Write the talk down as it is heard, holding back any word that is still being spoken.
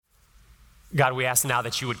God, we ask now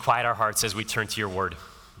that you would quiet our hearts as we turn to your word.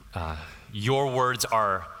 Your words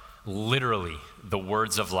are literally the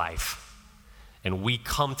words of life. And we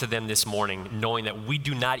come to them this morning knowing that we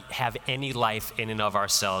do not have any life in and of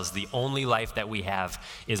ourselves. The only life that we have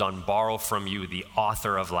is on borrow from you, the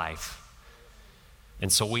author of life.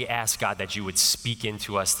 And so we ask, God, that you would speak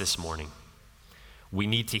into us this morning. We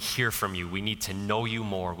need to hear from you. We need to know you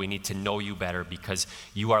more. We need to know you better because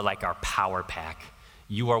you are like our power pack.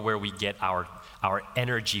 You are where we get our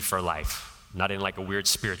energy for life, not in like a weird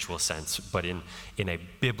spiritual sense, but in a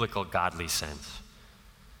biblical, godly sense.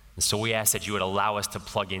 And so we ask that you would allow us to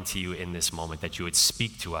plug into you in this moment, that you would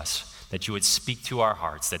speak to us, that you would speak to our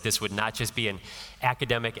hearts, that this would not just be an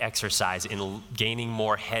academic exercise in gaining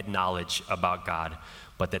more head knowledge about God,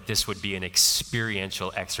 but that this would be an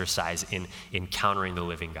experiential exercise in encountering the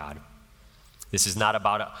living God. This is not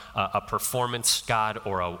about a performance, God,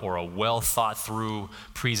 or a well thought through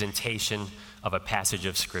presentation of a passage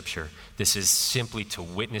of Scripture. This is simply to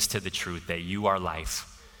witness to the truth that you are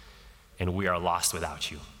life and we are lost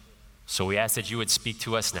without you. So we ask that you would speak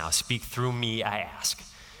to us now. Speak through me, I ask.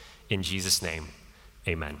 In Jesus' name,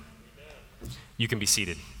 amen. You can be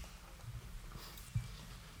seated.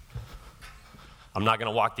 I'm not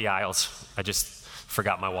going to walk the aisles. I just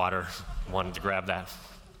forgot my water. Wanted to grab that.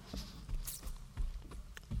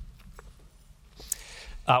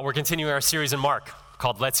 We're continuing our series in Mark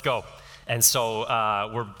called Let's Go. And so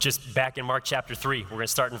we're just back in Mark chapter 3. We're going to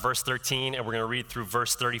start in verse 13 and we're going to read through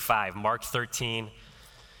verse 35. Mark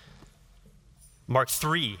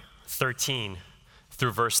 3:13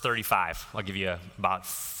 through verse 35. I'll give you about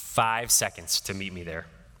 5 seconds to meet me there.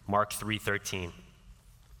 Mark 3:13.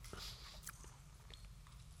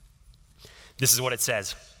 This is what it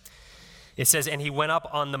says. It says, "And he went up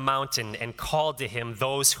on the mountain and called to him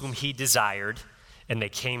those whom he desired, and they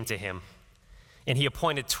came to him. And he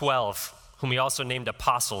appointed 12, whom he also named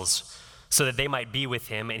apostles, so that they might be with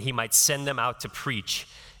him, and he might send them out to preach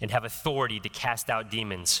and have authority to cast out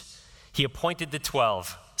demons. He appointed the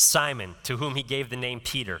 12, Simon, to whom he gave the name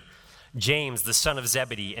Peter, James, the son of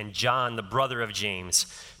Zebedee, and John, the brother of James,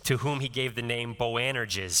 to whom he gave the name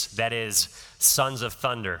Boanerges, that is, sons of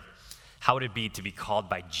thunder." How would it be to be called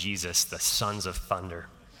by Jesus the sons of thunder?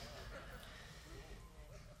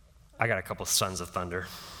 I got a couple sons of thunder.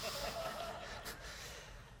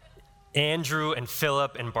 Andrew and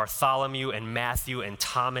Philip and Bartholomew and Matthew and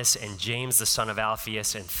Thomas and James the son of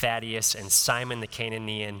Alphaeus and Thaddeus and Simon the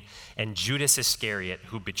Canaanian and Judas Iscariot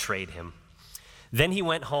who betrayed him. Then he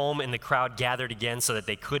went home and the crowd gathered again so that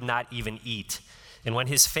they could not even eat. And when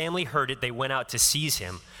his family heard it, they went out to seize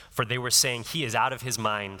him, for they were saying, "He is out of his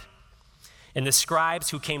mind." And the scribes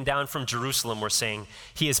who came down from Jerusalem were saying,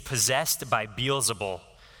 "He is possessed by Beelzebul,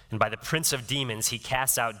 and by the prince of demons he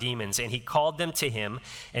casts out demons." And he called them to him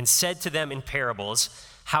and said to them in parables,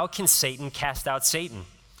 "How can Satan cast out Satan?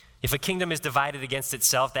 If a kingdom is divided against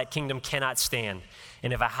itself, that kingdom cannot stand.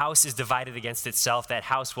 And if a house is divided against itself, that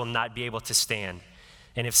house will not be able to stand.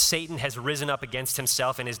 And if Satan has risen up against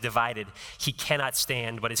himself and is divided, he cannot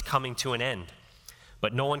stand, but is coming to an end.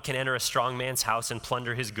 But no one can enter a strong man's house and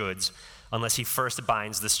plunder his goods unless he first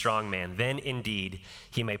binds the strong man. Then indeed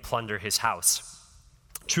he may plunder his house.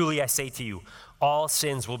 Truly I say to you, all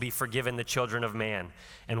sins will be forgiven the children of man,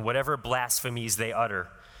 and whatever blasphemies they utter.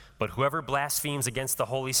 But whoever blasphemes against the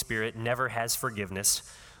Holy Spirit never has forgiveness,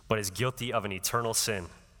 but is guilty of an eternal sin.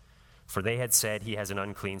 For they had said he has an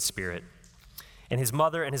unclean spirit. And his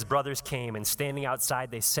mother and his brothers came, and standing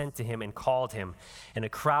outside they sent to him and called him. And a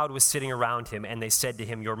crowd was sitting around him, and they said to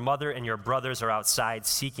him, "Your mother and your brothers are outside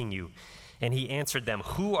seeking you." And he answered them,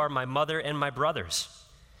 "Who are my mother and my brothers?"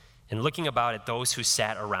 And looking about at those who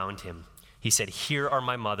sat around him, he said, "Here are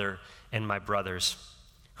my mother and my brothers.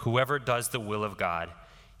 Whoever does the will of God,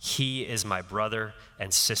 he is my brother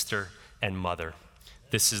and sister and mother."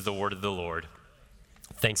 This is the word of the Lord.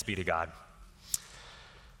 Thanks be to God.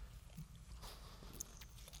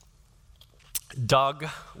 Doug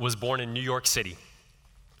was born in New York City.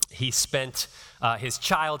 He spent his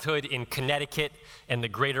childhood in Connecticut and the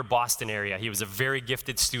greater Boston area. He was a very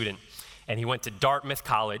gifted student, and he went to Dartmouth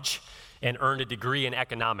College and earned a degree in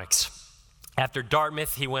economics. After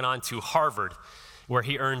Dartmouth, he went on to Harvard, where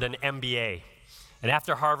he earned an MBA. And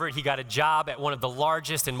after Harvard, he got a job at one of the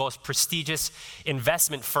largest and most prestigious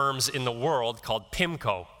investment firms in the world called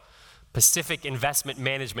PIMCO, Pacific Investment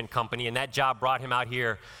Management Company, and that job brought him out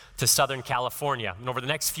here to Southern California. And over the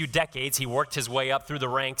next few decades, he worked his way up through the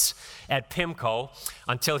ranks at PIMCO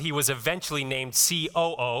until he was eventually named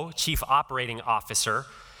COO, Chief Operating Officer,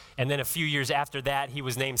 and then a few years after that, he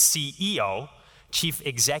was named CEO, Chief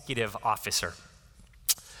Executive Officer.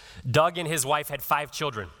 Doug and his wife had 5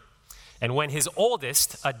 children, And when his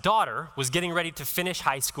oldest, a daughter, was getting ready to finish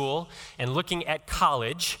high school and looking at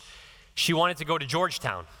college, she wanted to go to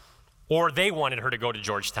Georgetown, or they wanted her to go to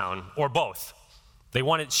Georgetown, or both.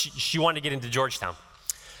 She wanted to get into Georgetown.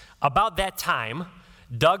 About that time,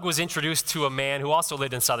 Doug was introduced to a man who also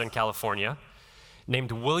lived in Southern California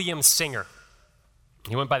named William Singer.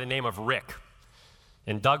 He went by the name of Rick.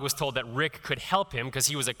 And Doug was told that Rick could help him because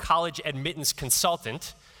he was a college admittance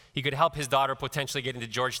consultant. He could help his daughter potentially get into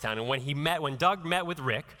Georgetown. And when Doug met with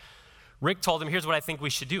Rick, Rick told him, here's what I think we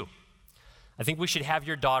should do. I think we should have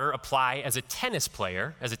your daughter apply as a tennis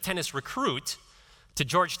player, as a tennis recruit to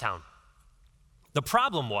Georgetown. The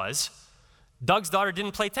problem was, Doug's daughter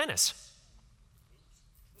didn't play tennis.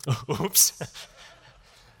 Oops.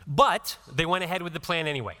 But they went ahead with the plan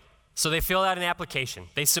anyway. So they filled out an application.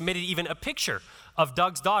 They submitted even a picture of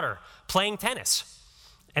Doug's daughter playing tennis.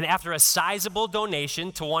 And after a sizable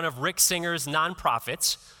donation to one of Rick Singer's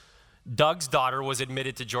nonprofits, Doug's daughter was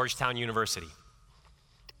admitted to Georgetown University.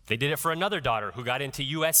 They did it for another daughter who got into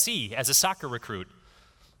USC as a soccer recruit.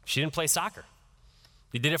 She didn't play soccer.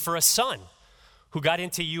 They did it for a son who got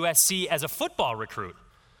into USC as a football recruit,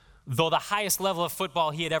 though the highest level of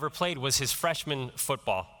football he had ever played was his freshman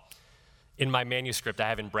football. In my manuscript, I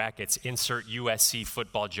have in brackets, insert USC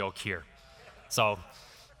football joke here. So,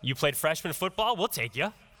 you played freshman football? We'll take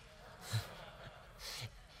you.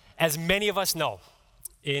 As many of us know,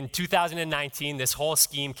 in 2019, this whole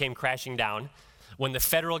scheme came crashing down when the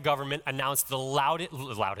federal government announced the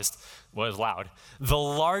largest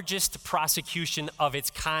prosecution of its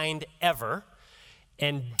kind ever,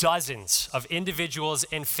 and dozens of individuals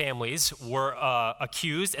and families were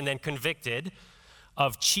accused and then convicted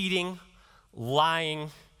of cheating, lying,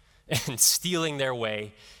 and stealing their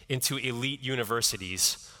way into elite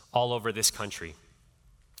universities all over this country.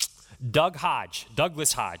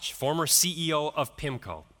 Douglas Hodge, former CEO of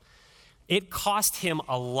PIMCO, it cost him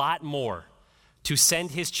a lot more to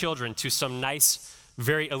send his children to some nice,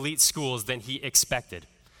 very elite schools than he expected.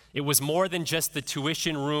 It was more than just the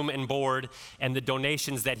tuition, room, and board and the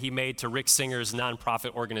donations that he made to Rick Singer's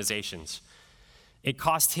nonprofit organizations. It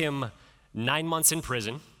cost him 9 months in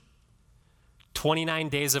prison, 29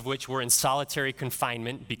 days of which were in solitary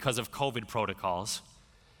confinement because of COVID protocols,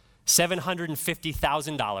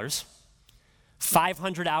 $750,000,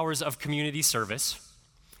 500 hours of community service,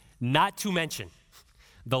 not to mention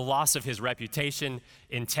the loss of his reputation,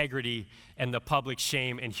 integrity, and the public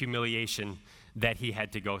shame and humiliation that he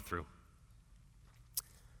had to go through.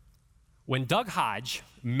 When Doug Hodge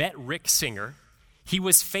met Rick Singer, he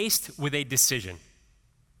was faced with a decision.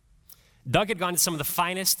 Doug had gone to some of the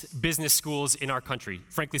finest business schools in our country,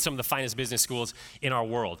 frankly, some of the finest business schools in our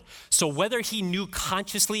world. So whether he knew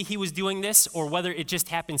consciously he was doing this or whether it just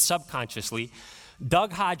happened subconsciously,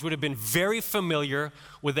 Doug Hodge would have been very familiar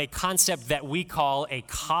with a concept that we call a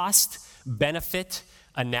cost-benefit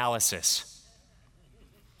analysis.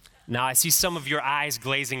 Now, I see some of your eyes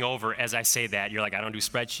glazing over as I say that. You're like, I don't do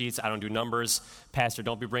spreadsheets, I don't do numbers. Pastor,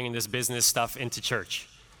 don't be bringing this business stuff into church.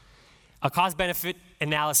 A cost-benefit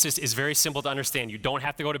analysis is very simple to understand. You don't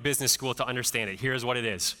have to go to business school to understand it. Here's what it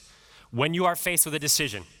is. When you are faced with a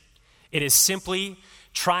decision, it is simply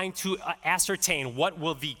trying to ascertain what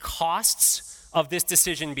will the costs of this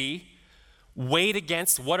decision be, weighed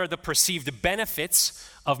against what are the perceived benefits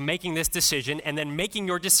of making this decision, and then making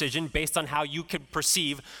your decision based on how you could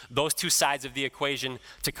perceive those two sides of the equation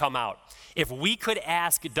to come out. If we could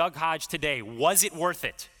ask Doug Hodge today, was it worth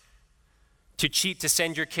it to cheat to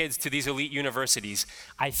send your kids to these elite universities,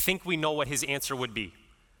 I think we know what his answer would be.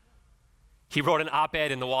 He wrote an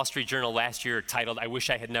op-ed in the Wall Street Journal last year titled, "I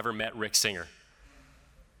Wish I Had Never Met Rick Singer."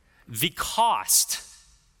 The cost,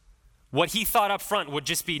 what he thought up front would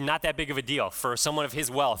just be not that big of a deal for someone of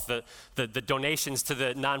his wealth. The donations to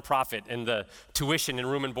the nonprofit and the tuition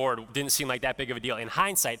and room and board didn't seem like that big of a deal. In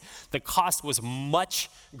hindsight, the cost was much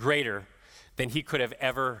greater than he could have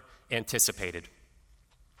ever anticipated.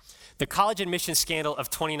 The college admissions scandal of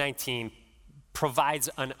 2019 provides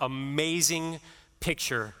an amazing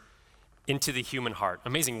picture into the human heart,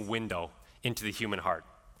 amazing window into the human heart.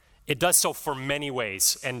 It does so for many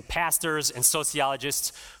ways, and pastors and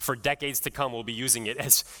sociologists for decades to come will be using it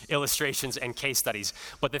as illustrations and case studies.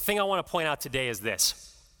 But the thing I want to point out today is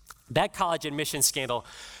this. That college admissions scandal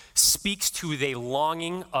speaks to the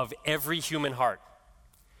longing of every human heart.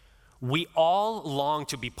 We all long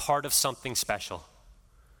to be part of something special.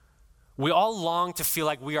 We all long to feel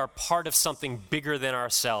like we are part of something bigger than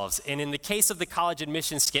ourselves. And in the case of the college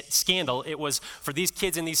admissions scandal, it was for these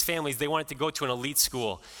kids and these families, they wanted to go to an elite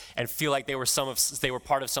school and feel like they were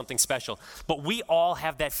part of something special. But we all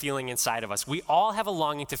have that feeling inside of us. We all have a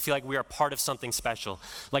longing to feel like we are part of something special,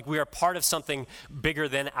 like we are part of something bigger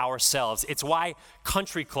than ourselves. It's why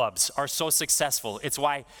country clubs are so successful. It's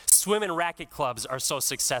why swim and racket clubs are so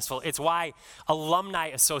successful. It's why alumni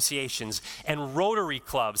associations and Rotary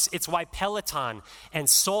clubs, it's why Peloton and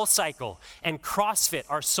SoulCycle and CrossFit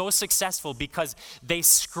are so successful, because they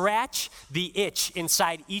scratch the itch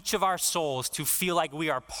inside each of our souls to feel like we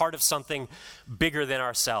are part of something bigger than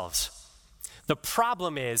ourselves. The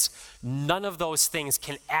problem is, none of those things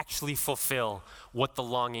can actually fulfill what the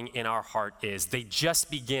longing in our heart is. They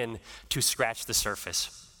just begin to scratch the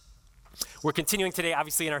surface. We're continuing today,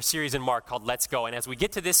 obviously, in our series in Mark called Let's Go. And as we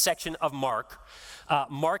get to this section of Mark,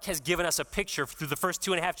 Mark has given us a picture through the first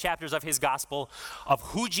 2.5 chapters of his gospel of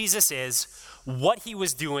who Jesus is, what he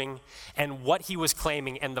was doing, and what he was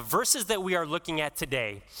claiming. And the verses that we are looking at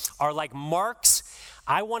today are like Mark's,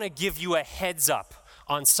 I want to give you a heads up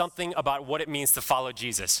on something about what it means to follow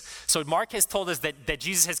Jesus. So Mark has told us that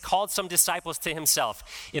Jesus has called some disciples to himself.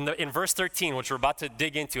 In verse 13, which we're about to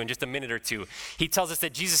dig into in just a minute or two, he tells us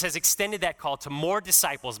that Jesus has extended that call to more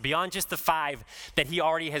disciples beyond just the 5 that he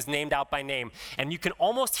already has named out by name. And you can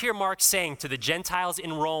almost hear Mark saying to the Gentiles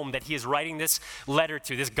in Rome that he is writing this letter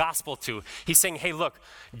to, this gospel to, he's saying, hey, look,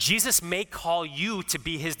 Jesus may call you to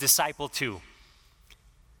be his disciple too.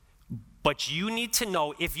 But you need to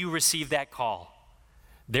know, if you receive that call,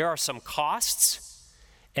 there are some costs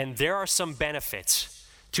and there are some benefits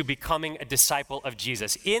to becoming a disciple of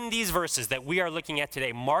Jesus. In these verses that we are looking at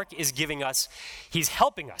today, Mark is he's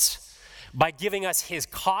helping us by giving us his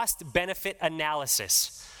cost-benefit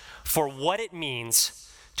analysis for what it means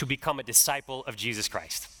to become a disciple of Jesus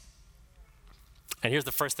Christ. And here's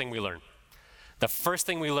the first thing we learn. The first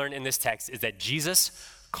thing we learn in this text is that Jesus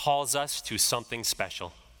calls us to something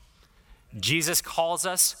special. Jesus calls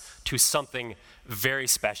us to something very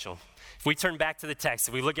special. If we turn back to the text,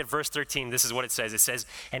 if we look at verse 13, this is what it says. It says,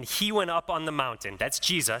 and he went up on the mountain, that's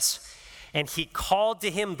Jesus, and he called to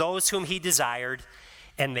him those whom he desired,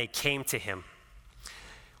 and they came to him.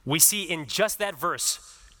 We see in just that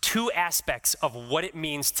verse 2 aspects of what it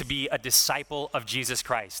means to be a disciple of Jesus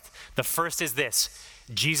Christ. The first is this: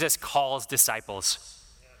 Jesus calls disciples.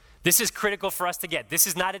 This is critical for us to get. This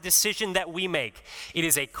is not a decision that we make. It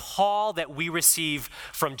is a call that we receive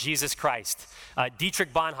from Jesus Christ.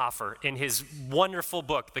 Dietrich Bonhoeffer, in his wonderful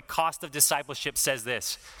book, The Cost of Discipleship, says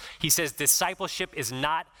this. He says, discipleship is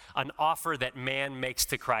not an offer that man makes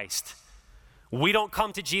to Christ. We don't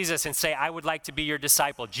come to Jesus and say, I would like to be your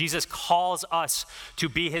disciple. Jesus calls us to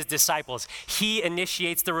be his disciples. He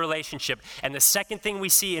initiates the relationship. And the second thing we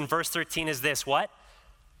see in verse 13 is this: what?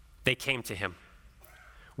 They came to him.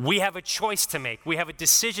 We have a choice to make. We have a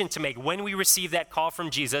decision to make. When we receive that call from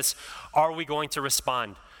Jesus, are we going to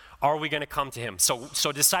respond? Are we going to come to him?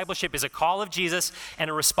 So discipleship is a call of Jesus and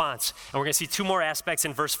a response. And we're going to see 2 more aspects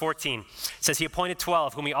in verse 14. It says, he appointed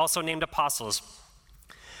 12, whom he also named apostles,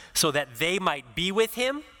 so that they might be with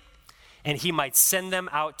him and he might send them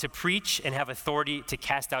out to preach and have authority to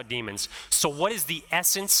cast out demons. So what is the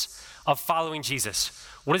essence of following Jesus?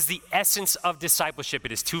 What is the essence of discipleship?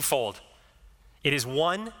 It is twofold. It is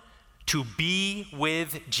 1, to be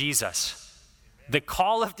with Jesus. The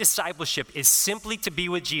call of discipleship is simply to be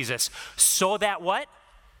with Jesus so that what?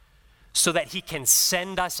 So that he can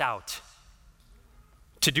send us out.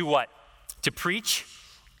 To do what? To preach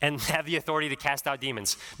and have the authority to cast out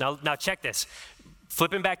demons. Now check this.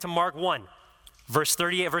 Flipping back to Mark 1, verses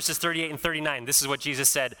 38 and 39. This is what Jesus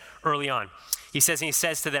said early on. He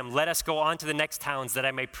says to them, let us go on to the next towns that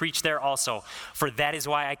I may preach there also, for that is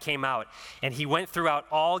why I came out. And he went throughout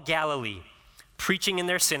all Galilee, preaching in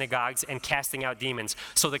their synagogues and casting out demons.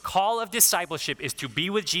 So the call of discipleship is to be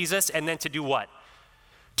with Jesus and then to do what?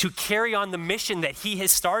 To carry on the mission that he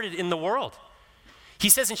has started in the world. He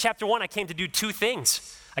says in chapter 1, I came to do 2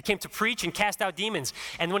 things. I came to preach and cast out demons.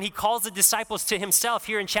 And when he calls the disciples to himself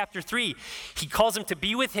here in chapter 3, he calls them to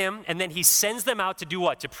be with him, and then he sends them out to do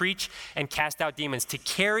what? To preach and cast out demons, to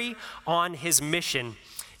carry on his mission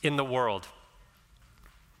in the world.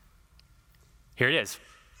 Here it is.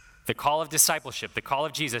 The call of discipleship, the call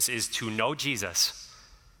of Jesus is to know Jesus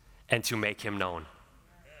and to make him known.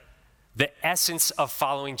 The essence of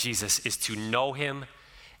following Jesus is to know him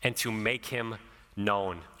and to make him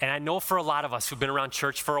known. And I know for a lot of us who've been around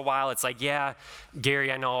church for a while, it's like, yeah,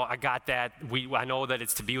 Gary, I know, I got that. I know that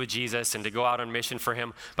it's to be with Jesus and to go out on mission for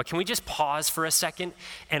him. But can we just pause for a second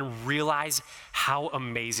and realize how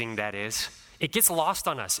amazing that is? It gets lost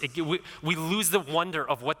on us. We lose the wonder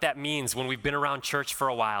of what that means when we've been around church for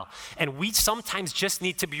a while. And we sometimes just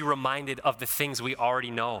need to be reminded of the things we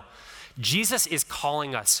already know. Jesus is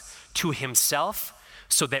calling us to himself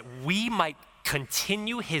so that we might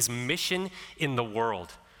continue his mission in the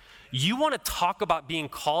world. You want to talk about being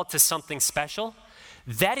called to something special?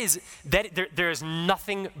 There is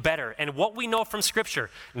nothing better. And what we know from Scripture,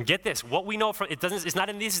 and get this, what we know from, it's not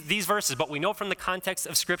in these verses, but we know from the context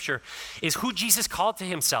of Scripture, is who Jesus called to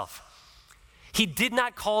himself. He did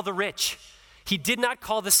not call the rich. He did not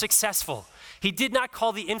call the successful. He did not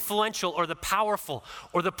call the influential or the powerful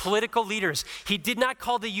or the political leaders. He did not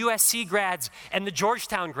call the USC grads and the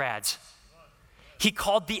Georgetown grads. He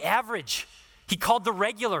called the average. He called the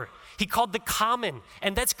regular. He called the common.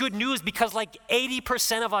 And that's good news because like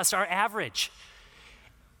 80% of us are average.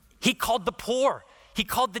 He called the poor. He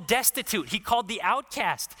called the destitute. He called the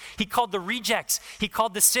outcast. He called the rejects. He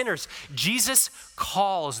called the sinners. Jesus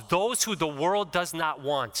calls those who the world does not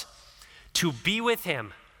want to be with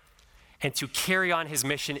him and to carry on his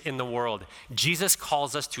mission in the world. Jesus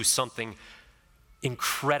calls us to something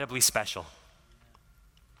incredibly special.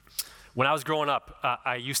 When I was growing up,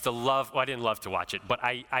 I used to I didn't love to watch it, but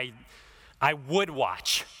I would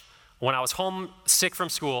watch when I was home sick from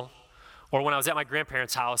school or when I was at my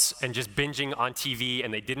grandparents' house and just binging on TV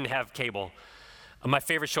and they didn't have cable. My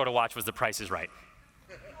favorite show to watch was The Price is Right.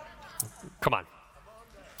 Come on.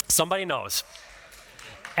 Somebody knows.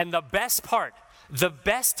 And the best part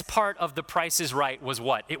of The Price is Right was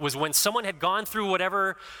what? It was when someone had gone through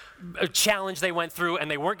whatever challenge they went through and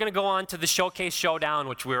they weren't going to go on to the Showcase Showdown,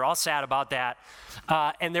 which we were all sad about that.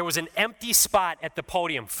 And there was an empty spot at the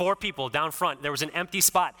podium, 4 people down front. There was an empty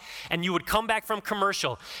spot. And you would come back from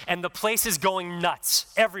commercial and the place is going nuts.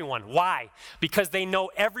 Everyone. Why? Because they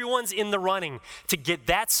know everyone's in the running to get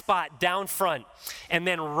that spot down front. And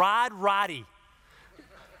then Rod Roddy,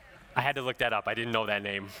 I had to look that up. I didn't know that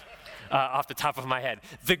name. Off the top of my head.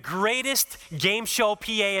 The greatest game show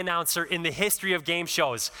PA announcer in the history of game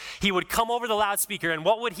shows. He would come over the loudspeaker and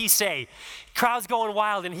what would he say? Crowd's going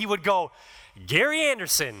wild and he would go, "Gary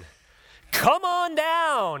Anderson, come on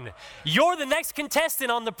down. You're the next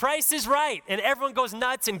contestant on The Price is Right." And everyone goes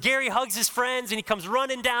nuts and Gary hugs his friends and he comes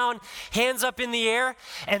running down, hands up in the air.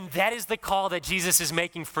 And that is the call that Jesus is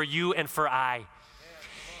making for you and for I.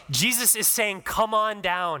 Jesus is saying, come on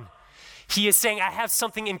down. He is saying, I have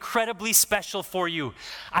something incredibly special for you.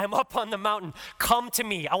 I'm up on the mountain. Come to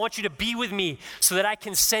me. I want you to be with me so that I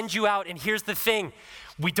can send you out. And here's the thing.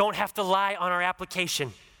 We don't have to lie on our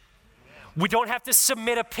application. We don't have to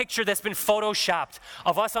submit a picture that's been photoshopped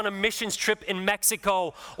of us on a missions trip in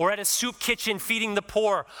Mexico or at a soup kitchen feeding the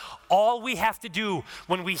poor. All we have to do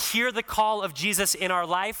when we hear the call of Jesus in our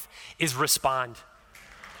life is respond.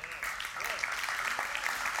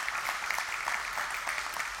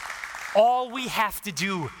 All we have to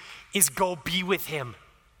do is go be with him.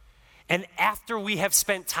 And after we have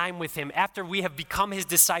spent time with him, after we have become his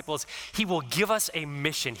disciples, he will give us a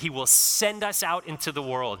mission. He will send us out into the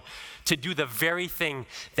world to do the very thing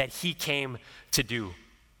that he came to do.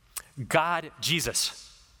 God,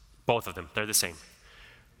 Jesus, both of them, they're the same,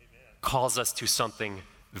 calls us to something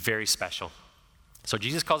very special. So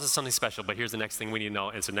Jesus calls us something special, but here's the next thing we need to know.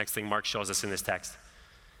 It's the next thing Mark shows us in this text.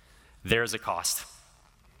 There's a cost.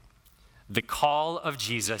 The call of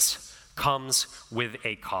Jesus comes with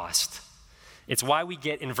a cost. It's why we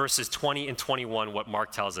get in verses 20 and 21 what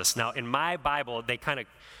Mark tells us. Now, in my Bible, the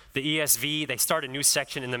ESV, they start a new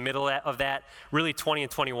section in the middle of that. Really, 20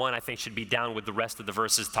 and 21, I think, should be down with the rest of the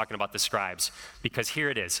verses talking about the scribes. Because here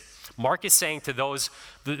it is. Mark is saying to those,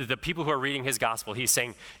 the people who are reading his gospel, he's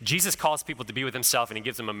saying, Jesus calls people to be with himself and he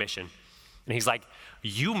gives them a mission. And he's like,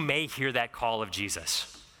 you may hear that call of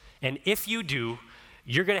Jesus. And if you do,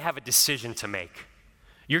 you're going to have a decision to make.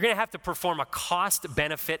 You're going to have to perform a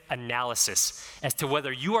cost-benefit analysis as to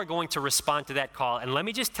whether you are going to respond to that call. And let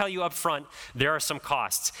me just tell you up front, there are some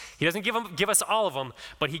costs. He doesn't give us all of them,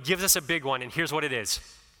 but he gives us a big one, and here's what it is.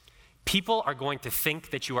 People are going to think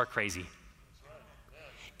that you are crazy.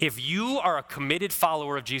 If you are a committed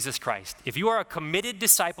follower of Jesus Christ, if you are a committed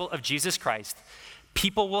disciple of Jesus Christ,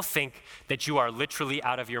 people will think that you are literally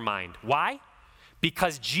out of your mind. Why?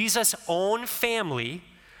 Because Jesus' own family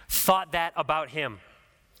thought that about him.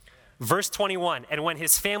 Verse 21, and when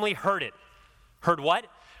his family heard it, heard what?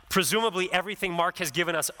 Presumably everything Mark has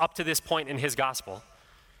given us up to this point in his gospel.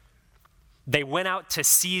 They went out to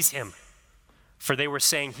seize him, for they were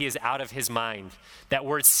saying he is out of his mind. That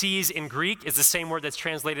word seize in Greek is the same word that's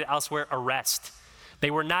translated elsewhere, arrest.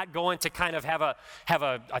 They were not going to kind of have a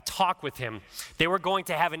talk with him. They were going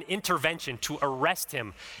to have an intervention to arrest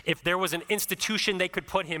him. If there was an institution they could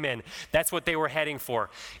put him in, that's what they were heading for.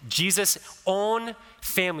 Jesus' own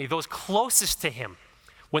family, those closest to him,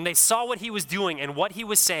 when they saw what he was doing and what he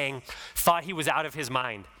was saying, thought he was out of his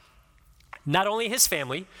mind. Not only his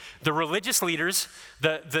family, the religious leaders,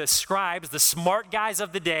 the scribes, the smart guys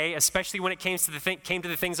of the day, especially when it came to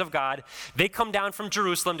the things of God, they come down from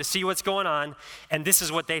Jerusalem to see what's going on, and this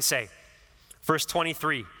is what they say. Verse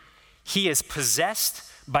 23, he is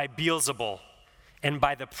possessed by Beelzebul, and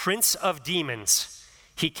by the prince of demons,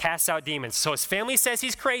 he casts out demons. So his family says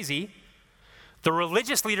he's crazy. The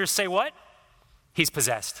religious leaders say what? He's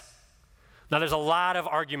possessed. Now, there's a lot of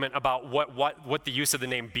argument about what the use of the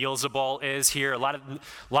name Beelzebul is here. A lot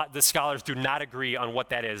of the scholars do not agree on what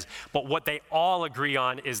that is. But what they all agree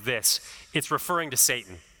on is this. It's referring to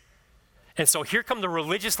Satan. And so here come the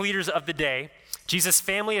religious leaders of the day. Jesus'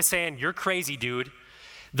 family is saying, you're crazy, dude.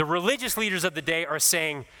 The religious leaders of the day are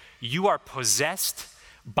saying, you are possessed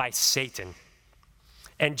by Satan.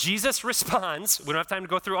 And Jesus responds, we don't have time to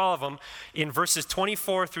go through all of them, in verses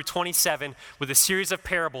 24 through 27 with a series of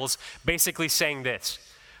parables basically saying this.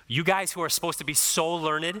 You guys who are supposed to be so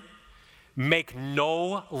learned make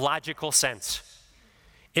no logical sense.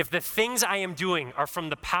 If the things I am doing are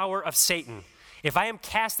from the power of Satan, if I am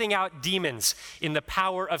casting out demons in the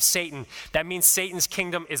power of Satan, that means Satan's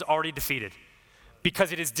kingdom is already defeated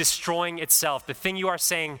because it is destroying itself. The thing you are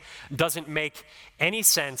saying doesn't make any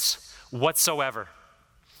sense whatsoever.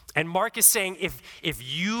 And Mark is saying if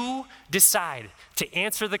you decide to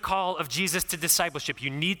answer the call of Jesus to discipleship, you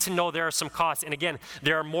need to know there are some costs. And again,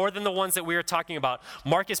 there are more than the ones that we are talking about.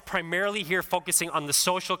 Mark is primarily here focusing on the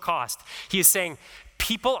social cost. He is saying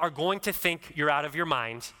people are going to think you're out of your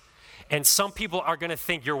mind, and some people are going to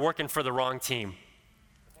think you're working for the wrong team.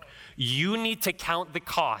 You need to count the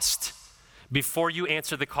cost before you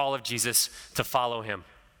answer the call of Jesus to follow him.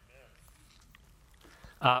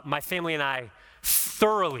 My family and I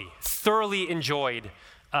thoroughly enjoyed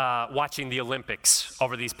watching the Olympics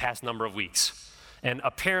over these past number of weeks. And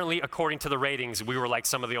apparently, according to the ratings, we were like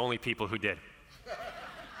some of the only people who did.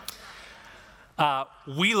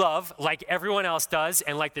 We love, like everyone else does,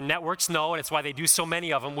 and like the networks know, and it's why they do so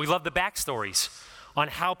many of them, we love the backstories on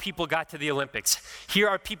how people got to the Olympics. Here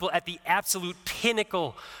are people at the absolute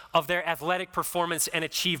pinnacle of their athletic performance and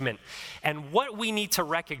achievement. And what we need to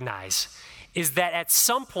recognize is that at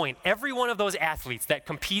some point, every one of those athletes that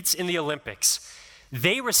competes in the Olympics,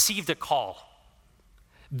 they received a call.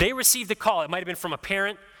 They received a call. It might have been from a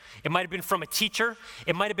parent. It might have been from a teacher.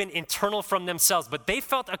 It might have been internal from themselves. But they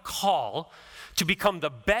felt a call to become the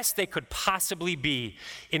best they could possibly be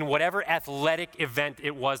in whatever athletic event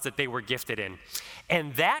it was that they were gifted in.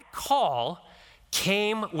 And that call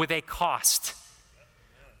came with a cost,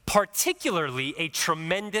 particularly a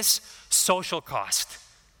tremendous social cost.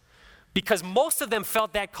 Because most of them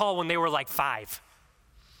felt that call when they were like 5.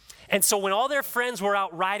 And so when all their friends were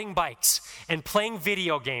out riding bikes and playing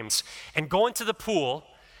video games and going to the pool,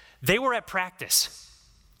 they were at practice.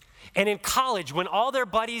 And in college, when all their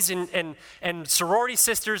buddies and sorority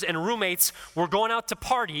sisters and roommates were going out to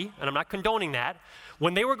party, and I'm not condoning that,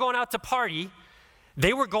 when they were going out to party,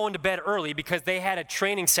 they were going to bed early because they had a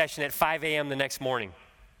training session at 5 a.m. the next morning.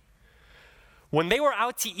 When they were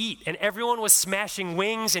out to eat and everyone was smashing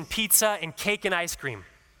wings and pizza and cake and ice cream,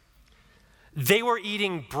 they were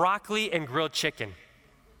eating broccoli and grilled chicken.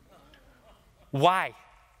 Why?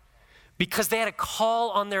 Because they had a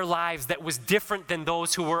call on their lives that was different than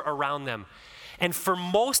those who were around them. And for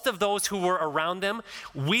most of those who were around them,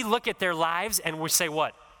 we look at their lives and we say,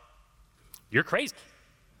 what? You're crazy.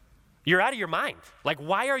 You're out of your mind. Like,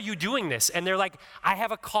 why are you doing this? And they're like, I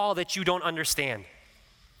have a call that you don't understand.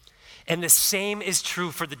 And the same is true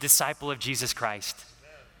for the disciple of Jesus Christ.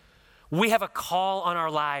 We have a call on our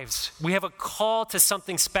lives. We have a call to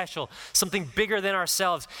something special, something bigger than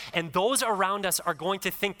ourselves. And those around us are going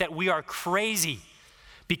to think that we are crazy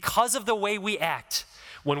because of the way we act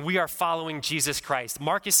when we are following Jesus Christ.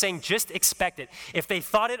 Mark is saying, just expect it. If they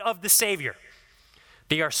thought it of the Savior,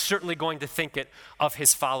 they are certainly going to think it of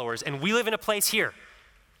his followers. And we live in a place here,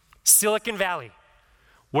 Silicon Valley,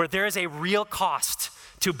 where there is a real cost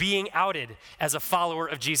to being outed as a follower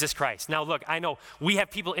of Jesus Christ. Now look, I know we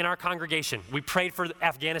have people in our congregation. We prayed for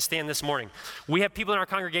Afghanistan this morning. We have people in our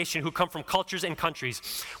congregation who come from cultures and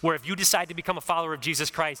countries where if you decide to become a follower of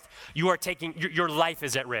Jesus Christ, you are taking, your life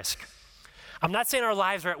is at risk. I'm not saying our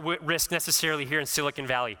lives are at risk necessarily here in Silicon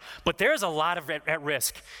Valley, but there is a lot of at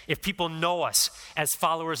risk if people know us as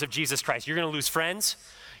followers of Jesus Christ. You're going to lose friends.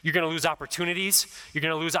 You're going to lose opportunities. You're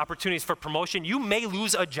going to lose opportunities for promotion. You may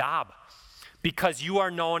lose a job because you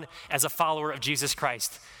are known as a follower of Jesus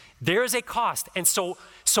Christ. There is a cost. And so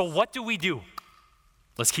what do we do?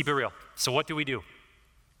 Let's keep it real. So what do?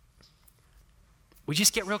 We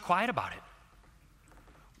just get real quiet about it.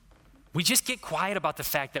 We just get quiet about the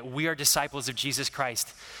fact that we are disciples of Jesus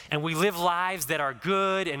Christ. And we live lives that are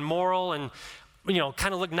good and moral and,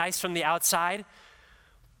 kind of look nice from the outside.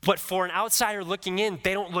 But for an outsider looking in,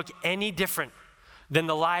 they don't look any different than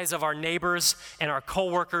the lives of our neighbors and our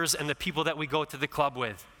coworkers and the people that we go to the club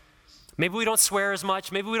with. Maybe we don't swear as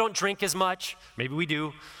much. Maybe we don't drink as much. Maybe we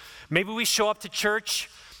do. Maybe we show up to church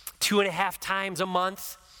 2.5 times a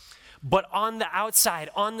month. But on the outside,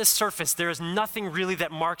 on the surface, there is nothing really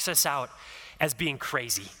that marks us out as being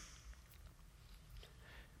crazy.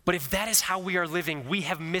 But if that is how we are living, we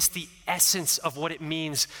have missed the essence of what it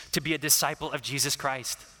means to be a disciple of Jesus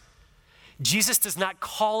Christ. Jesus does not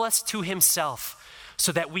call us to himself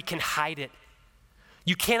so that we can hide it.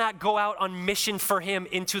 You cannot go out on mission for him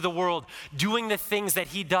into the world, doing the things that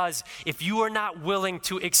he does, if you are not willing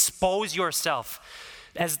to expose yourself,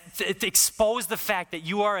 to expose the fact that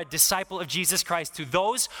you are a disciple of Jesus Christ to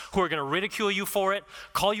those who are going to ridicule you for it,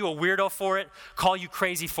 call you a weirdo for it, call you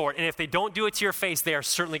crazy for it. And if they don't do it to your face, they are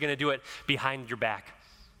certainly going to do it behind your back.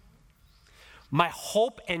 My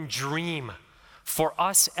hope and dream for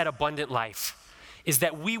us at Abundant Life is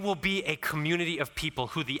that we will be a community of people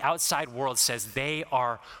who the outside world says they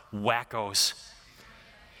are wackos.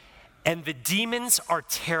 And the demons are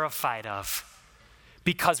terrified of,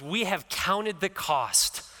 because we have counted the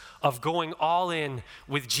cost of going all in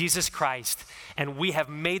with Jesus Christ, and we have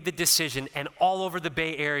made the decision, and all over the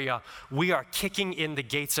Bay Area, we are kicking in the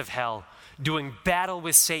gates of hell, doing battle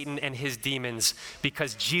with Satan and his demons,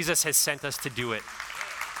 because Jesus has sent us to do it.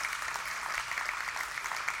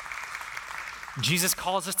 Jesus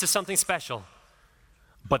calls us to something special,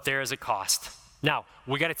 but there is a cost. Now,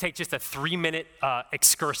 we got to take just a 3-minute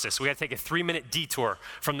excursus. We got to take a 3-minute detour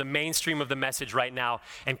from the mainstream of the message right now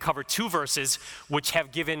and cover 2 verses which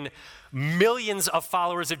have given millions of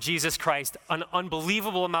followers of Jesus Christ an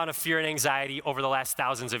unbelievable amount of fear and anxiety over the last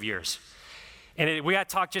thousands of years. And we got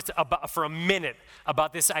to talk just for a minute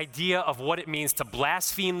about this idea of what it means to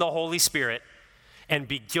blaspheme the Holy Spirit and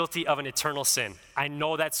be guilty of an eternal sin. I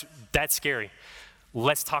know that's scary.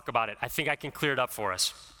 Let's talk about it. I think I can clear it up for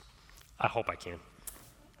us. I hope I can.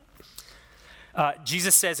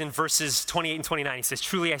 Jesus says in verses 28 and 29, he says,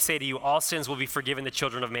 "Truly I say to you, all sins will be forgiven the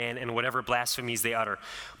children of man and whatever blasphemies they utter.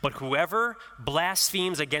 But whoever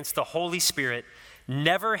blasphemes against the Holy Spirit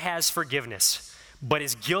never has forgiveness, but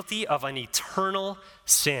is guilty of an eternal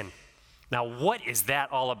sin." Now, what is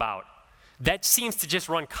that all about? That seems to just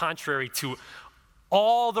run contrary to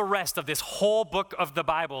all the rest of this whole book of the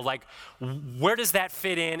Bible. Like, where does that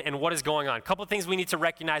fit in and what is going on? A couple of things we need to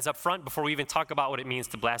recognize up front before we even talk about what it means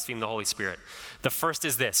to blaspheme the Holy Spirit. The first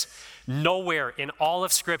is this: nowhere in all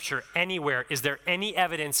of Scripture, anywhere, is there any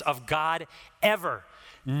evidence of God ever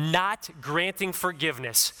not granting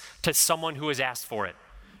forgiveness to someone who has asked for it.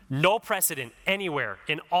 No precedent anywhere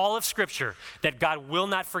in all of Scripture that God will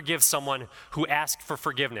not forgive someone who asks for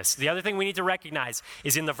forgiveness. The other thing we need to recognize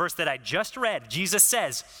is in the verse that I just read, Jesus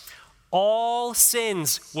says, all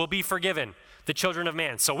sins will be forgiven, the children of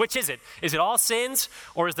man. So which is it? Is it all sins,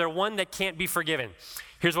 or is there one that can't be forgiven?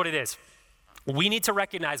 Here's what it is. We need to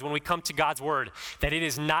recognize when we come to God's word that it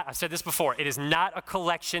is not, I've said this before, it is not a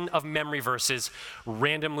collection of memory verses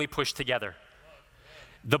randomly pushed together.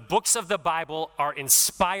 The books of the Bible are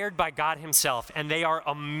inspired by God himself, and they are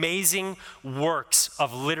amazing works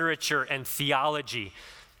of literature and theology.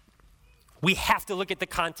 We have to look at the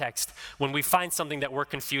context when we find something that we're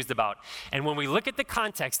confused about. And when we look at the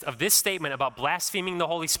context of this statement about blaspheming the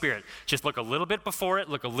Holy Spirit, just look a little bit before it,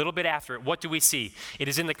 look a little bit after it. What do we see? It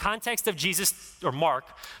is in the context of Jesus, or Mark,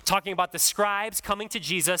 talking about the scribes coming to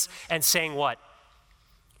Jesus and saying what?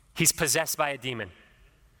 He's possessed by a demon.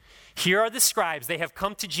 Here are the scribes. They have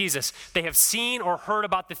come to Jesus. They have seen or heard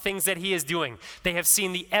about the things that he is doing. They have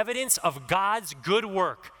seen the evidence of God's good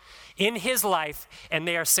work in his life, and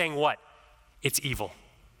they are saying what? It's evil.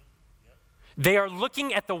 They are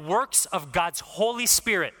looking at the works of God's Holy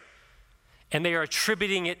Spirit, and they are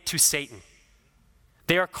attributing it to Satan.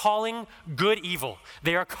 They are calling good evil.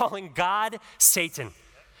 They are calling God Satan.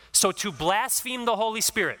 So to blaspheme the Holy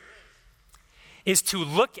Spirit is to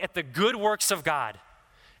look at the good works of God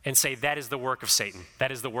and say, that is the work of Satan.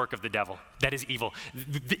 That is the work of the devil. That is evil.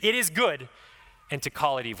 It is good, and to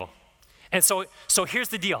call it evil. And so here's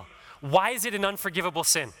the deal. Why is it an unforgivable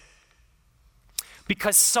sin?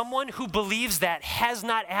 Because someone who believes that has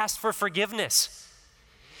not asked for forgiveness.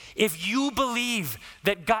 If you believe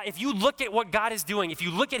that God, if you look at what God is doing, if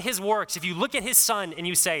you look at his works, if you look at his son and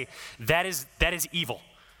you say, that is evil,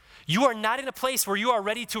 you are not in a place where you are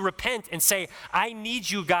ready to repent and say, I need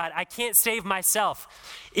you, God. I can't save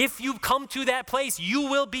myself. If you come to that place, you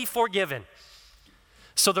will be forgiven.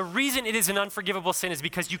 So the reason it is an unforgivable sin is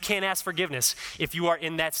because you can't ask forgiveness if you are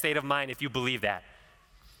in that state of mind, if you believe that.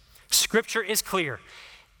 Scripture is clear.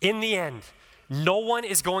 In the end, no one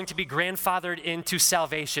is going to be grandfathered into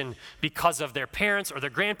salvation because of their parents or their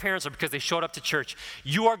grandparents or because they showed up to church.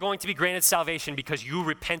 You are going to be granted salvation because you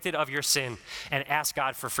repented of your sin and asked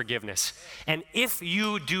God for forgiveness. And if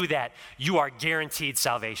you do that, you are guaranteed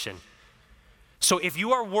salvation. So if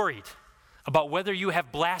you are worried about whether you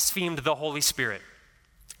have blasphemed the Holy Spirit,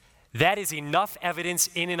 that is enough evidence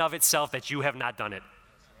in and of itself that you have not done it.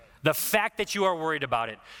 The fact that you are worried about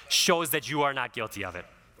it shows that you are not guilty of it.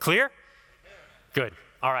 Clear? Good.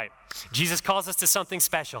 All right. Jesus calls us to something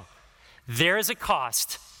special. There is a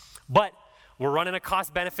cost, but we're running a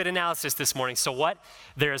cost-benefit analysis this morning. So what?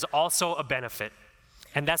 There is also a benefit.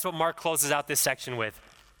 And that's what Mark closes out this section with.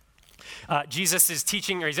 Jesus is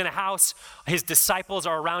teaching, or he's in a house. His disciples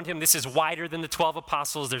are around him. This is wider than the 12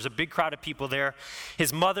 apostles. There's a big crowd of people there.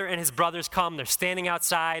 His mother and his brothers come. They're standing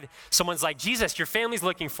outside. Someone's like, Jesus, your family's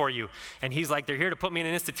looking for you. And he's like, they're here to put me in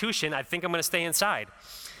an institution. I think I'm going to stay inside.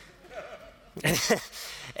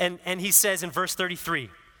 and he says in verse 33,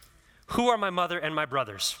 who are my mother and my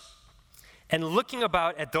brothers? And looking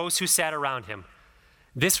about at those who sat around him,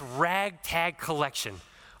 this ragtag collection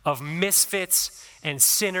of misfits and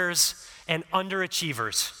sinners and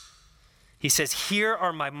underachievers, he says, here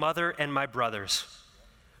are my mother and my brothers.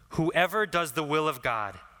 Whoever does the will of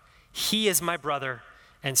God, he is my brother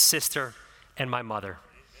and sister and my mother.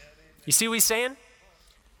 You see what he's saying?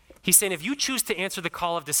 He's saying if you choose to answer the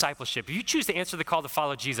call of discipleship, if you choose to answer the call to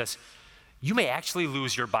follow Jesus, you may actually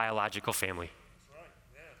lose your biological family.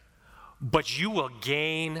 But you will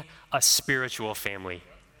gain a spiritual family.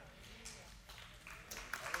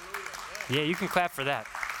 Yeah, you can clap for that.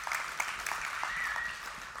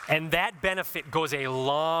 And that benefit goes a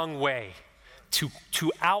long way to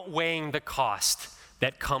outweighing the cost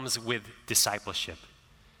that comes with discipleship.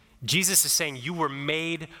 Jesus is saying you were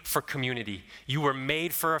made for community. You were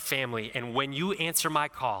made for a family. And when you answer my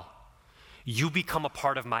call, you become a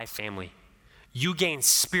part of my family. You gain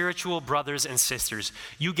spiritual brothers and sisters.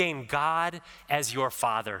 You gain God as your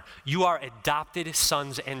father. You are adopted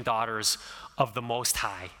sons and daughters of the Most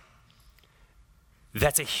High.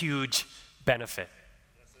 That's a huge benefit.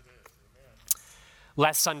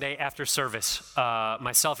 Last Sunday after service,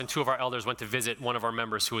 myself and two of our elders went to visit one of our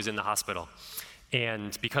members who was in the hospital.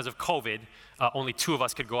 And because of COVID, only two of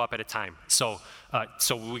us could go up at a time. So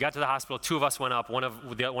we got to the hospital, two of us went up, one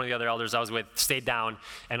of the other elders I was with stayed down,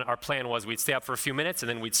 and our plan was we'd stay up for a few minutes, and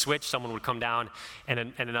then we'd switch, someone would come down,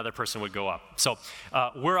 and another person would go up. So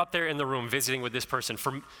we're up there in the room visiting with this person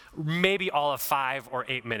for maybe all of 5 or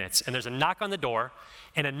 8 minutes, and there's a knock on the door,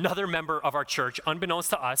 and another member of our church, unbeknownst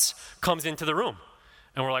to us, comes into the room.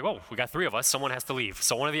 And we're like, whoa, we got 3 of us. Someone has to leave.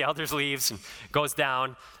 So one of the elders leaves and goes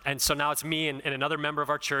down. And so now it's me and another member of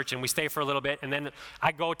our church, and we stay for a little bit. And then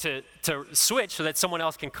I go to switch so that someone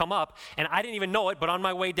else can come up. And I didn't even know it, but on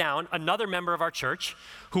my way down, another member of our church,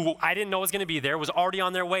 who I didn't know was going to be there, was already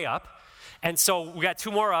on their way up. And so we got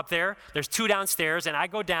 2 more up there. There's 2 downstairs, and I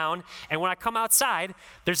go down. And when I come outside,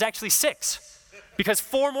 there's actually 6. Because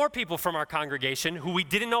 4 more people from our congregation who we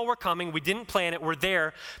didn't know were coming, we didn't plan it, were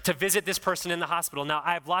there to visit this person in the hospital. Now,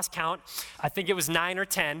 I've lost count. I think it was 9 or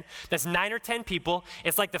 10. That's 9 or 10 people.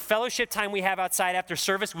 It's like the fellowship time we have outside after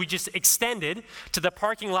service, we just extended to the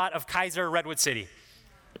parking lot of Kaiser Redwood City.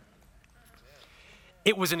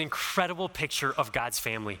 It was an incredible picture of God's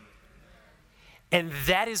family. And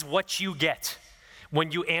that is what you get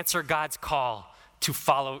when you answer God's call to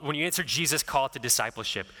follow, when you answer Jesus' call to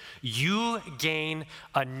discipleship. You gain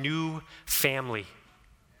a new family.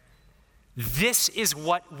 This is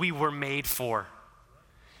what we were made for.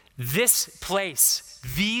 This place,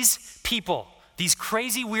 these people, these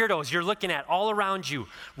crazy weirdos you're looking at all around you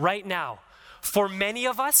right now, for many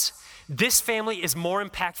of us, this family is more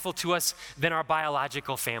impactful to us than our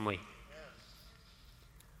biological family.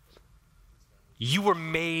 You were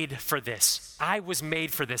made for this. I was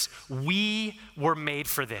made for this. We were made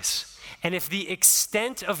for this. And if the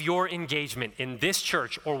extent of your engagement in this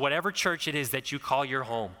church or whatever church it is that you call your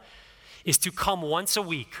home is to come once a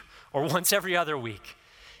week or once every other week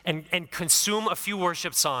and consume a few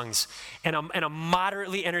worship songs and a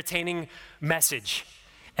moderately entertaining message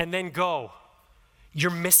and then go, you're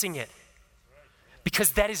missing it.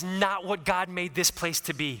 Because that is not what God made this place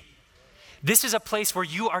to be. This is a place where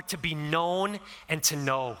you are to be known and to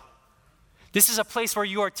know. This is a place where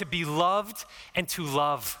you are to be loved and to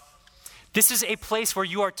love. This is a place where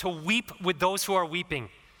you are to weep with those who are weeping,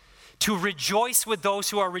 to rejoice with those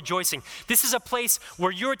who are rejoicing. This is a place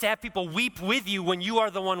where you're to have people weep with you when you are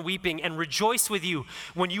the one weeping and rejoice with you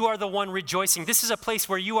when you are the one rejoicing. This is a place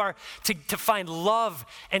where you are to find love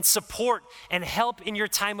and support and help in your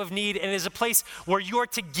time of need. And it is a place where you are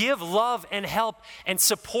to give love and help and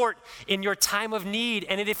support in your time of need.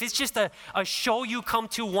 And if it's just a show you come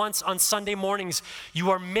to once on Sunday mornings, you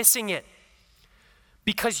are missing it.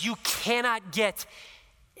 Because you cannot get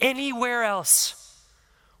anywhere else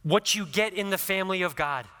what you get in the family of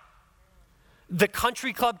God. The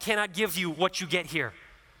country club cannot give you what you get here.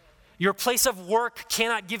 Your place of work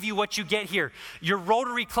cannot give you what you get here. Your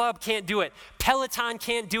Rotary Club can't do it. Peloton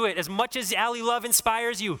can't do it. As much as Allie Love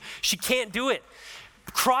inspires you, she can't do it.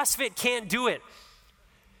 CrossFit can't do it.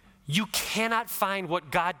 You cannot find what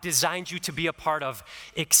God designed you to be a part of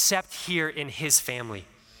except here in His family.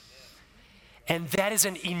 And that is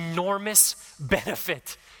an enormous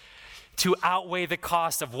benefit to outweigh the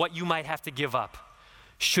cost of what you might have to give up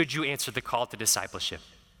should you answer the call to discipleship.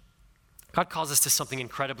 God calls us to something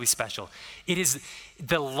incredibly special. It is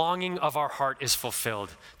the longing of our heart is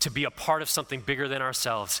fulfilled to be a part of something bigger than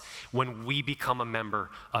ourselves when we become a member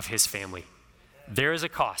of His family. There is a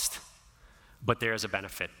cost, but there is a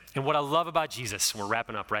benefit. And what I love about Jesus, we're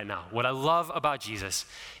wrapping up right now, what I love about Jesus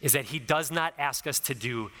is that He does not ask us to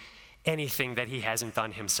do anything that He hasn't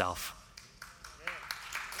done Himself.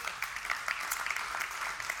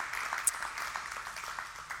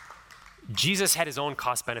 Jesus had His own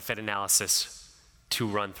cost-benefit analysis to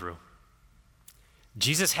run through.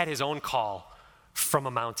 Jesus had His own call from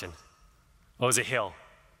a mountain. It was a hill,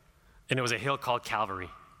 and it was a hill called Calvary.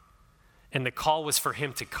 And the call was for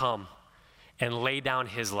Him to come and lay down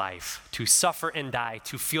His life, to suffer and die,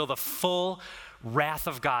 to feel the full wrath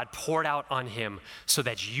of God poured out on Him so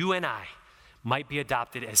that you and I might be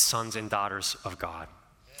adopted as sons and daughters of God.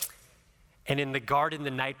 And in the garden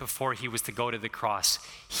the night before He was to go to the cross,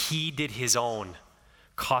 He did His own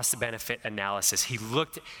cost-benefit analysis. He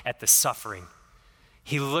looked at the suffering.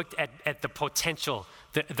 He looked at the potential,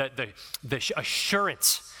 the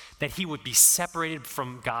assurance that He would be separated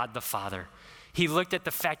from God the Father. He looked at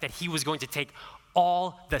the fact that He was going to take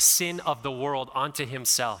all the sin of the world onto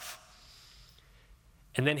Himself.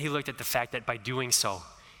 And then He looked at the fact that by doing so,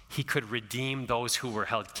 He could redeem those who were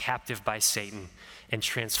held captive by Satan and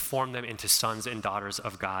transform them into sons and daughters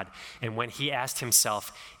of God. And when He asked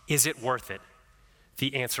Himself, is it worth it?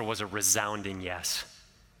 The answer was a resounding yes.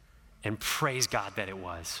 And praise God that it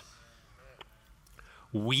was.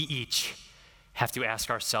 We each have to ask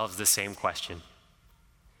ourselves the same question.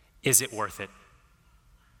 Is it worth it?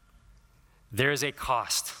 There is a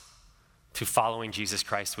cost to following Jesus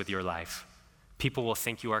Christ with your life. People will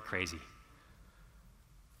think you are crazy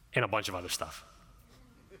and a bunch of other stuff.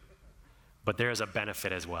 But there is a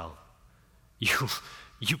benefit as well.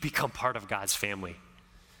 You become part of God's family.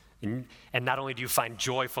 And not only do you find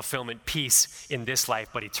joy, fulfillment, peace in this life,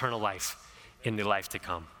 but eternal life in the life to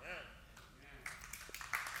come.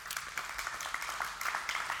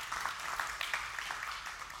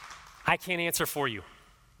 I can't answer for you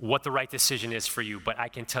what the right decision is for you, but I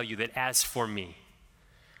can tell you that as for me,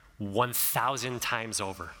 1,000 times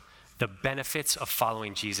over, the benefits of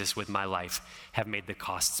following Jesus with my life have made the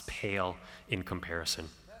costs pale in comparison.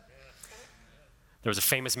 There was a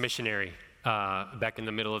famous missionary back in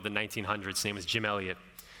the middle of the 1900s. His name was Jim Elliot.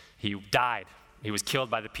 He died. He was killed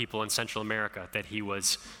by the people in Central America that he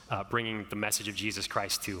was bringing the message of Jesus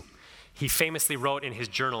Christ to. He famously wrote in his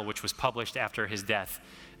journal, which was published after his death,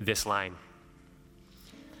 this line.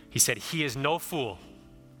 He said, "He is no fool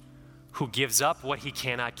who gives up what he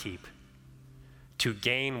cannot keep to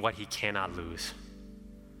gain what he cannot lose.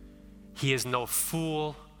 He is no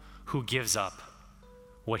fool who gives up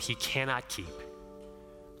what he cannot keep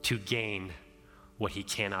to gain what he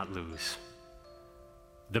cannot lose."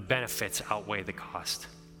 The benefits outweigh the cost.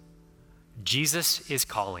 Jesus is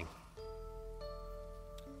calling.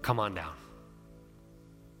 Come on down.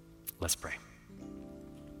 Let's pray.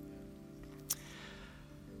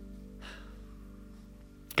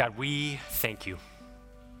 God, we thank you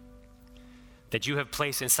that you have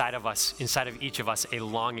placed inside of us, inside of each of us, a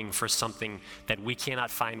longing for something that we cannot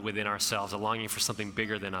find within ourselves, a longing for something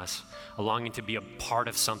bigger than us, a longing to be a part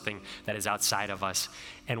of something that is outside of us.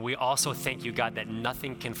 And we also thank you, God, that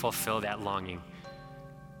nothing can fulfill that longing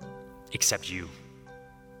except you.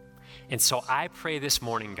 And so I pray this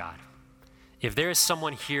morning, God, If there is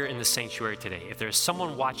someone here in the sanctuary today, if there is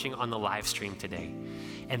someone watching on the live stream today,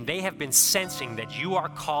 and they have been sensing that you are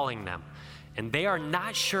calling them, and they are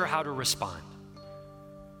not sure how to respond,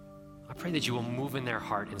 I pray that you will move in their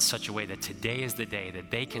heart in such a way that today is the day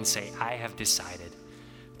that they can say, I have decided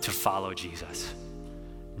to follow Jesus.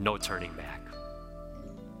 No turning back.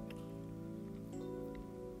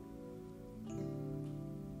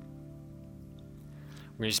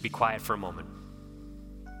 We're going to just be quiet for a moment.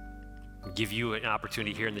 We'll give you an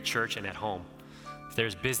opportunity here in the church and at home. If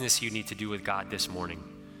there's business you need to do with God this morning,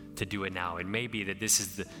 to do it now. It may be that this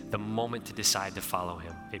is the moment to decide to follow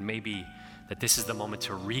him. It may be that this is the moment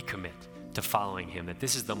to recommit to following him, that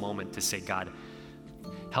this is the moment to say, God,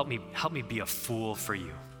 help me be a fool for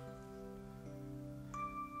you.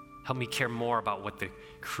 Help me care more about what the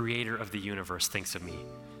creator of the universe thinks of me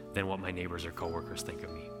than what my neighbors or coworkers think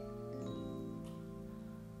of me.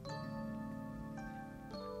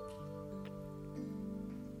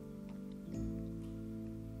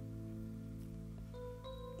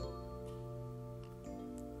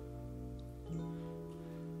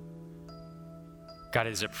 God,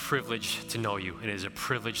 it is a privilege to know you, and it is a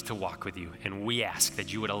privilege to walk with you. And we ask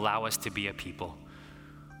that you would allow us to be a people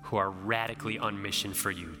who are radically on mission for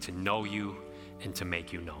you, to know you and to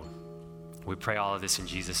make you known. We pray all of this in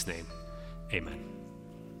Jesus' name. Amen.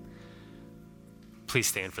 Please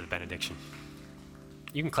stand for the benediction.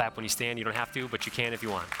 You can clap when you stand. You don't have to, but you can if you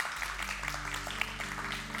want.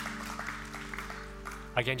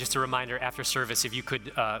 Again, just a reminder, after service, if you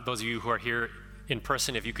could, those of you who are here in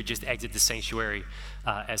person, if you could just exit the sanctuary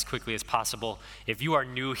as quickly as possible. If you are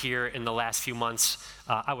new here in the last few months,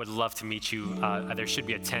 I would love to meet you. There should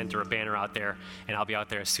be a tent or a banner out there, and I'll be out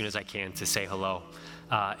there as soon as I can to say hello.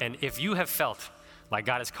 And if you have felt like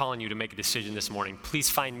God is calling you to make a decision this morning, please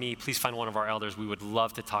find me, please find one of our elders. We would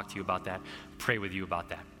love to talk to you about that, pray with you about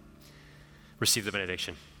that. Receive the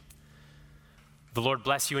benediction. The Lord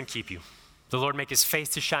bless you and keep you. The Lord make his face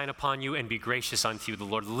to shine upon you and be gracious unto you. The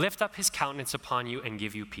Lord lift up his countenance upon you and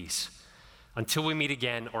give you peace. Until we meet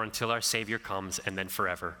again, or until our Savior comes, and then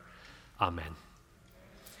forever. Amen.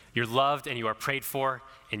 You're loved and you are prayed for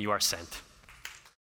and you are sent.